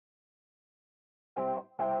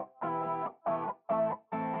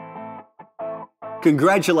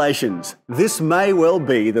Congratulations! This may well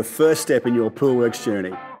be the first step in your PoolWerx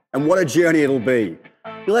journey. And what a journey it'll be!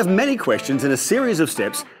 You'll have many questions and a series of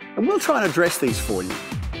steps, and we'll try and address these for you.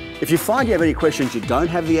 If you find you have any questions you don't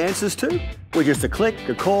have the answers to, we're just a click,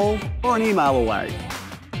 a call, or an email away.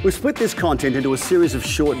 We've split this content into a series of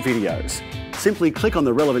short videos. Simply click on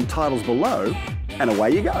the relevant titles below, and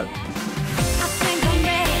away you go.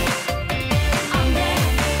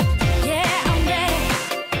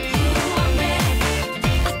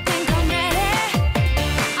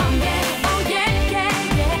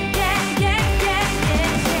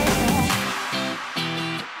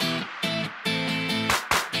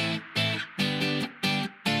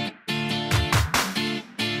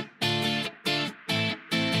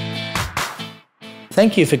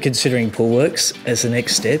 Thank you for considering PoolWerx as the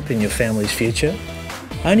next step in your family's future.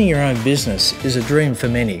 Owning your own business is a dream for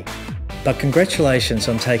many, but congratulations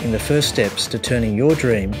on taking the first steps to turning your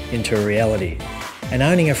dream into a reality. And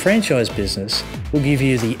owning a franchise business will give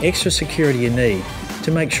you the extra security you need to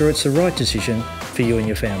make sure it's the right decision for you and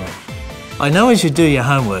your family. I know as you do your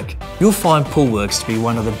homework, you'll find PoolWerx to be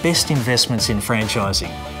one of the best investments in franchising.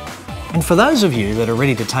 And for those of you that are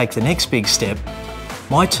ready to take the next big step,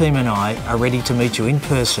 my team and I are ready to meet you in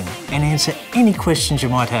person and answer any questions you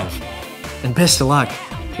might have. And best of luck,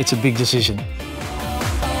 it's a big decision.